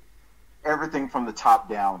interesting. Everything from the top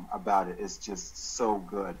down about it is just so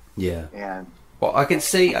good. Yeah. And well, I can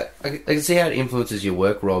see how it influences your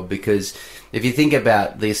work, Rob, because if you think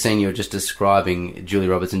about the scene you were just describing, Julia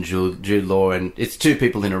Roberts and Jude Law, and it's two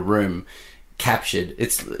people in a room captured.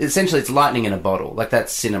 It's essentially lightning in a bottle. Like,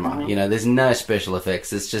 that's cinema. Mm-hmm. You know, there's no special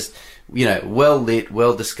effects. It's just, you know, well lit,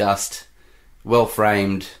 well discussed, well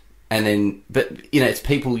framed, and then, but, you know, it's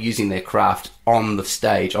people using their craft on the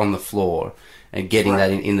stage, on the floor, and getting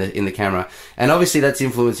that in the camera. And obviously that's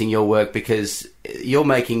influencing your work because you're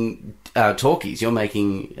making talkies, you're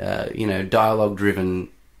making you know, dialogue driven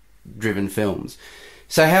films.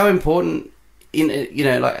 So how important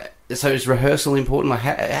so is rehearsal important? Like,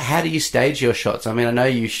 how do you stage your shots? I mean, I know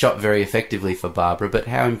you shot very effectively for Barbara, but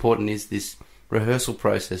how important is this rehearsal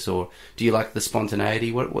process, or do you like the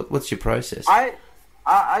spontaneity? What's your process? I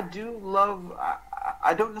do love.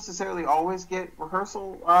 I don't necessarily always get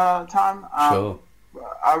rehearsal time. Sure.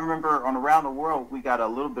 I remember on Around the World, we got a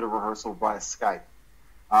little bit of rehearsal via Skype.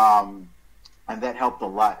 And that helped a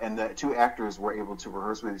lot. And the two actors were able to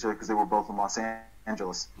rehearse with each other because they were both in Los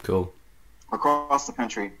Angeles. Cool. Across the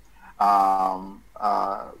country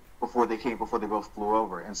before they both flew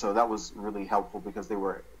over. And so that was really helpful because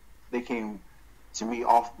they came to me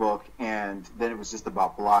off book, and then it was just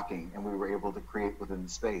about blocking, and we were able to create within the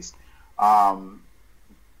space.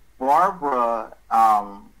 Barbara,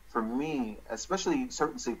 for me, especially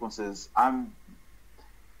certain sequences, I'm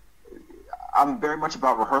very much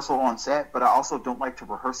about rehearsal on set, but I also don't like to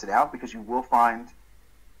rehearse it out because you will find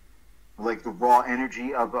like the raw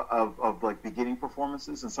energy of like beginning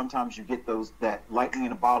performances, and sometimes you get that lightning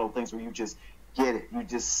in a bottle things where you just get it, you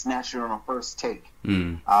just snatch it on a first take.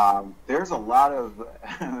 There's a lot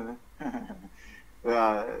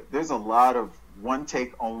of one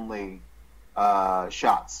take only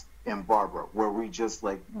shots in Barbara where we just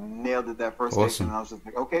like nailed it that first take, and I was just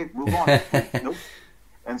like, okay, move on. Nope.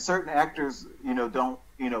 And certain actors, you know, don't,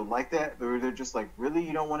 you know, like that. They're just like, really,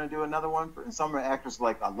 you don't want to do another one? And some actors are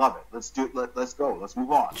like, I love it. Let's do it. Let's go. Let's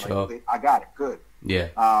move on. Sure. Like, I got it. Good. Yeah.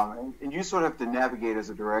 And you sort of have to navigate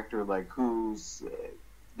as a director, like who's,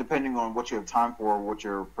 depending on what you have time for, what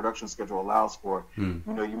your production schedule allows for. You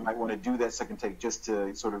know, you might want to do that second take just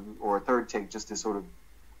to sort of, or a third take just to sort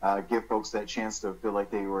of give folks that chance to feel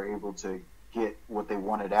like they were able to get what they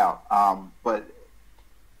wanted out. But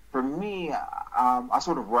for me, I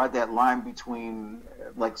sort of ride that line between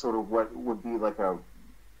like sort of what would be like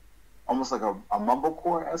almost like a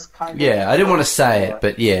mumblecore-esque kind of. Yeah, I didn't want to say it,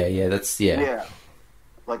 but yeah, that's. Yeah,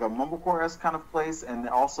 like a mumblecore-esque kind of place, and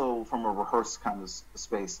also from a rehearsed kind of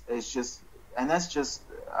space. It's just, and that's just,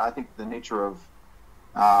 I think, the nature of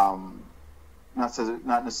not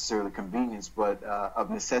necessarily convenience, but of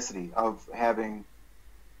necessity of having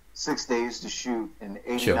 6 days to shoot an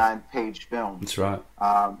 89-page film. That's right.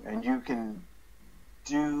 And you can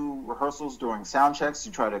do rehearsals during sound checks.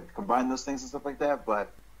 You try to combine those things and stuff like that.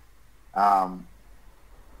 But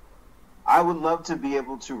I would love to be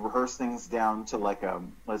able to rehearse things down to like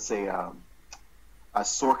let's say a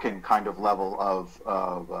Sorkin kind of level of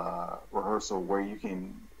rehearsal where you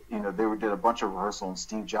can, you know, they did a bunch of rehearsal on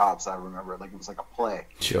Steve Jobs. I remember, like it was like a play.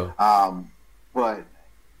 Sure. But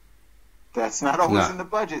that's not always in the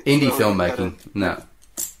budget. Indie filmmaking. No.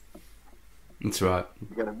 That's right. You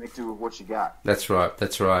got to make do with what you got. That's right.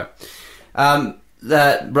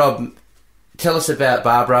 Rob, tell us about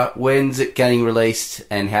Barbara. When's it getting released,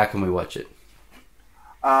 and how can we watch it?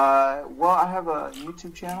 Well, I have a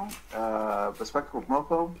YouTube channel, Bespectacled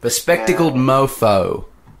Mofo. Bespectacled Mofo.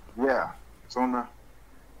 Yeah, it's on the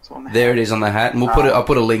there hat. It is on the hat, and I'll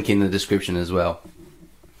put a link in the description as well.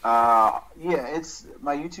 Yeah, it's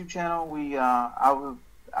my YouTube channel.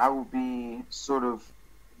 I will be sort of,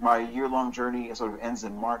 my year-long journey sort of ends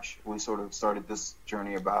in March. We sort of started this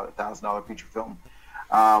journey about $1,000 feature film,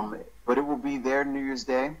 but it will be there New Year's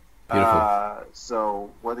Day. Beautiful. So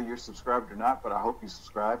whether you're subscribed or not, but I hope you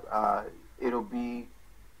subscribe. It'll be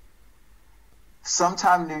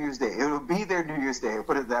sometime New Year's Day. It'll be there New Year's Day. I'll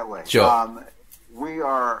put it that way. Sure. We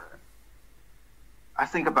are, I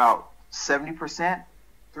think, about 70%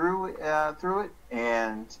 through it,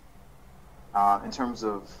 and in terms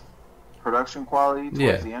of production quality,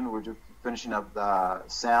 towards the end, we're just finishing up the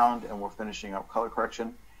sound, and we're finishing up color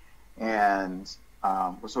correction, and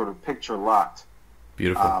we're sort of picture locked.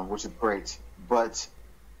 Beautiful. Which is great. But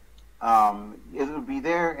it'll be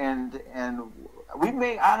there, and we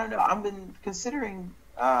may, I don't know, I've been considering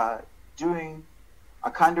doing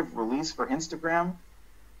a kind of release for Instagram,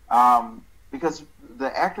 because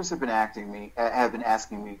the actors have been asking me,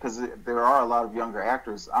 because there are a lot of younger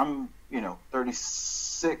actors. I'm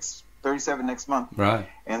 36, 37 next month, right?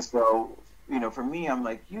 And so for me, I'm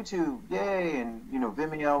like, YouTube, yay, and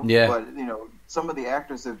Vimeo. Yeah. But some of the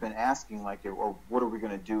actors have been asking, like, well, what are we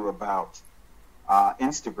going to do about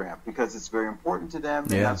Instagram, because it's very important to them,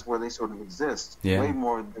 and that's where they sort of exist, way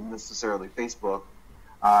more than necessarily Facebook.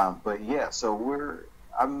 But yeah, so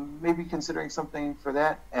I'm maybe considering something for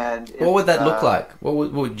that. And what would that look like?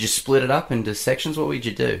 What would you split it up into sections? What would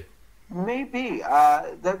you do? Maybe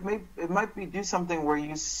it might be do something where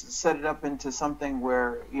you set it up into something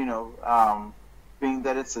where being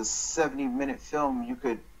that it's a 70-minute film, you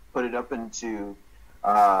could put it up into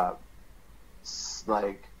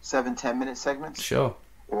like 7-10-minute segments, sure,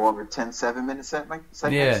 or 10 7-minute segments.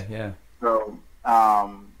 Yeah. So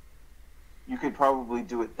you could probably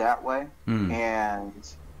do it that way, and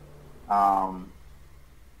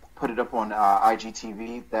put it up on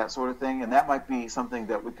IGTV, that sort of thing, and that might be something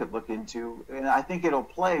that we could look into. And I think it'll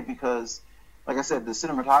play because, like I said, the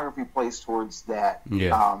cinematography plays towards that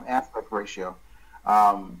aspect ratio.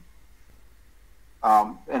 And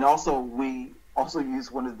also we also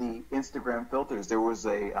use one of the Instagram filters. There was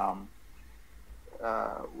a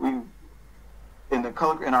in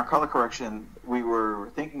our color correction, we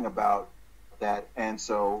were thinking about that, and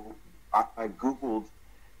so I Googled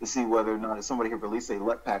to see whether or not somebody had released a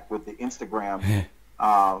LUT pack with the Instagram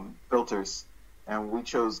filters, and we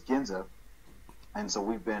chose Ginza, and so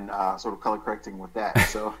we've been sort of color correcting with that.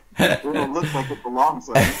 So it will look like it belongs.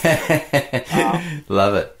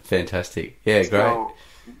 Love it, fantastic. Yeah, great.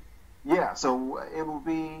 So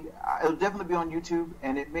it'll definitely be on YouTube,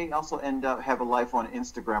 and it may also have a life on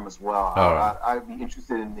Instagram as well. Right. I'd be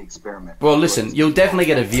interested in the experiment. Well, listen, you'll definitely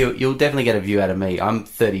get a view. You'll definitely get a view out of me. I'm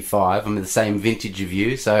 35. I'm the same vintage of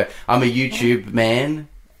you, so I'm a YouTube man,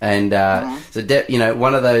 and so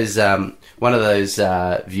one of those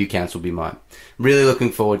view counts will be mine. Really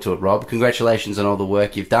looking forward to it, Rob. Congratulations on all the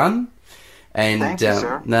work you've done. And thank you,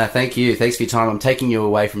 sir. No, thank you. Thanks for your time. I'm taking you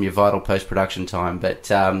away from your vital post-production time, but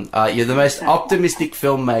you're the most optimistic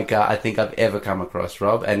filmmaker I think I've ever come across,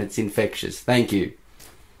 Rob, and it's infectious. Thank you.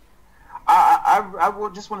 I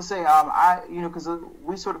would just want to say, because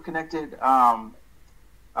we sort of connected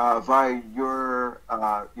via your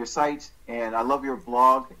site, and I love your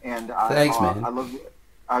blog, and thanks, man.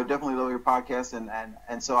 I definitely love your podcast,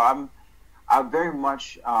 and so I very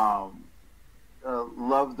much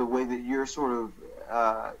love the way that you're sort of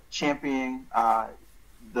championing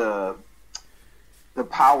the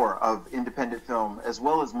power of independent film as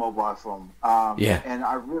well as mobile film. And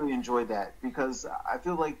I really enjoy that, because I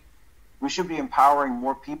feel like we should be empowering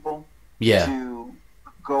more people to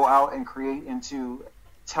go out and create and to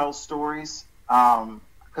tell stories.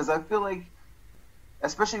 Because I feel like,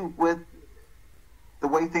 especially with the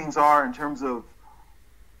way things are in terms of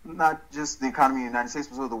not just the economy of the United States,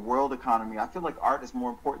 but also the world economy, I feel like art is more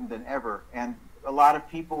important than ever. And a lot of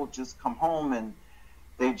people just come home and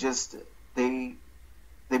they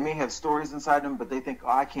may have stories inside them, but they think, oh,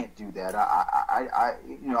 I can't do that.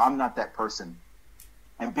 I'm not that person.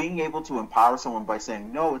 And being able to empower someone by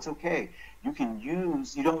saying, no, it's okay.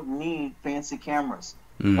 You don't need fancy cameras.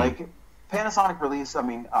 Like Panasonic released,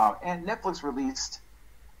 and Netflix released,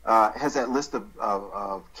 has that list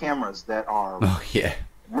of cameras that are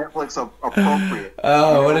Netflix appropriate.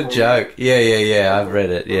 Oh, what a joke. Yeah. I've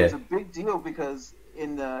read it. Yeah. It's a big deal because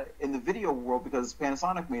in the video world, because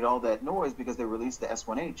Panasonic made all that noise because they released the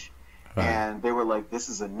S1H. Right. And they were like, this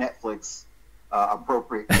is a Netflix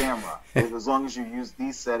appropriate camera. As long as you use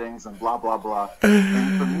these settings and blah, blah, blah.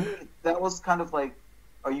 And for me, that was kind of like,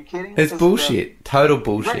 are you kidding? It's bullshit. Total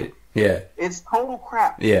bullshit. Right. Yeah. It's total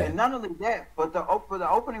crap. Yeah. And not only that, but the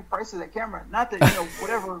opening price of that camera, not that,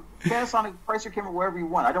 whatever, Panasonic, price your camera wherever you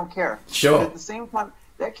want. I don't care. Sure. But at the same time,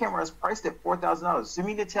 that camera is priced at $4,000. So you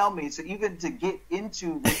mean to tell me, so even to get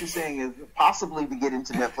into what you're saying is possibly to get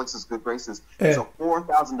into Netflix's good graces, it's a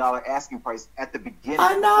 $4,000 asking price at the beginning.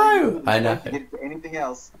 I know. To get into anything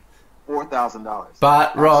else, $4,000.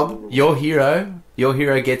 But Rob, your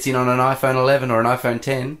hero gets in on an iPhone 11 or an iPhone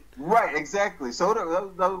 10. Right, exactly. So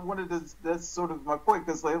that's sort of my point,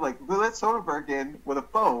 because we let Soderbergh in with a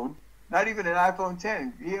phone, not even an iPhone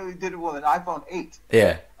 10. He only did it with an iPhone 8.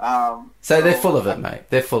 Yeah. So they're full of it, mate.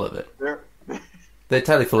 They're full of it. They're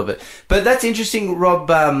totally full of it. But that's interesting, Rob.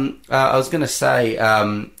 I was going to say,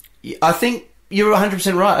 I think you're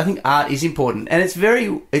 100% right. I think art is important, and it's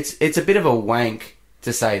a bit of a wank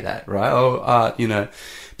to say that, right? Oh, art, you know.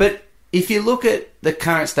 But if you look at the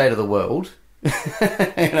current state of the world,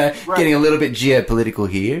 getting a little bit geopolitical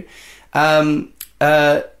here, the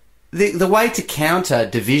way to counter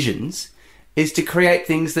divisions is to create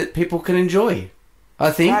things that people can enjoy,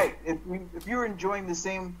 I think. Right. If you're enjoying the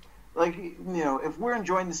same, like, you know, if we're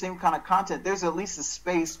enjoying the same kind of content, there's at least a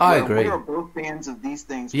space where I agree. we are both fans of these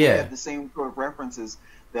things. Yeah. We have the same sort of references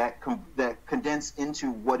that condense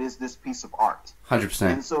into what is this piece of art.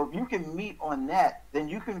 100%. And so if you can meet on that, then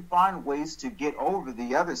you can find ways to get over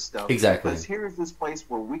the other stuff. Exactly. Because here's this place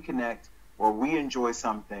where we connect, where we enjoy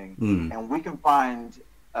something, and we can find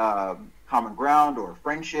common ground or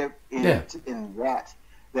friendship in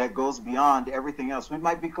that goes beyond everything else. We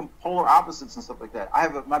might be polar opposites and stuff like that.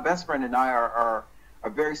 My best friend and I are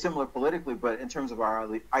very similar politically, but in terms of our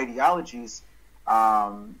ideologies,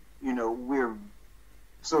 you know, we're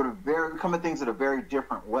sort of come at things in a very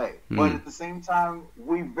different way. But at the same time,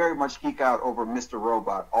 we very much geek out over Mr.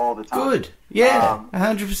 Robot all the time. Good. Yeah,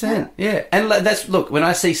 100%. Yeah. And look, when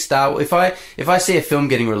I see Star Wars, if I see a film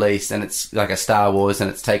getting released and it's like a Star Wars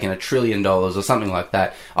and it's taken $1 trillion or something like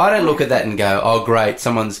that, I don't look at that and go, oh, great,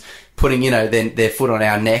 someone's putting, you know, their foot on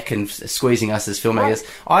our neck and squeezing us as filmmakers.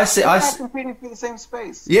 Right. They're not competing for the same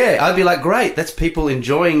space. Yeah, I'd be like, great, that's people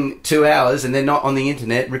enjoying 2 hours and they're not on the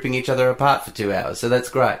internet ripping each other apart for 2 hours. So that's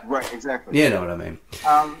great. Right, exactly. You know what I mean.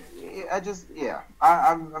 I'm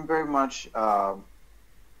very much,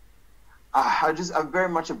 I'm very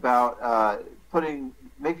much about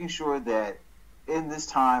making sure that in this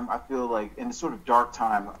time, I feel like in the sort of dark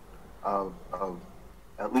time of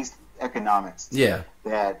at least economics,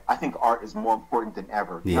 that I think art is more important than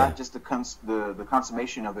ever. Not just the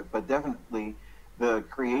consummation of it, but definitely the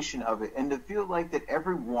creation of it, and to feel like that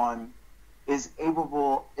everyone is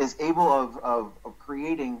able of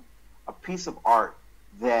creating a piece of art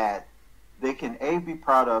that they can be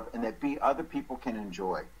proud of, and that other people can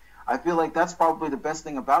enjoy. I feel like that's probably the best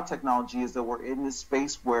thing about technology, is that we're in this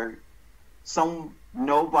space where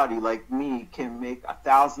nobody like me can make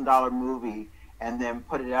 $1,000 movie and then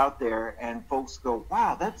put it out there, and folks go,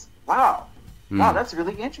 wow, that's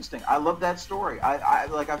really interesting. I love that story. I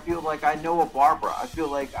feel like I know a Barbara. I feel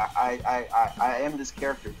like I am this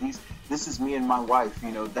character. This is me and my wife, you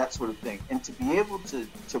know, that sort of thing. And to be able to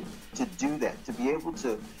do that, to be able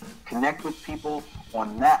to connect with people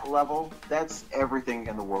on that level, that's everything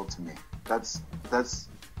in the world to me. I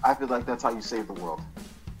feel like that's how you save the world.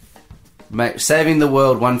 Mate, saving the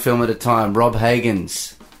world one film at a time. Rob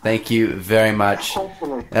Hagans, thank you very much.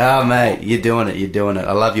 Hopefully. Oh, mate, you're doing it.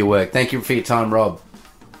 I love your work. Thank you for your time, Rob.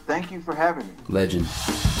 Thank you for having me. Legend.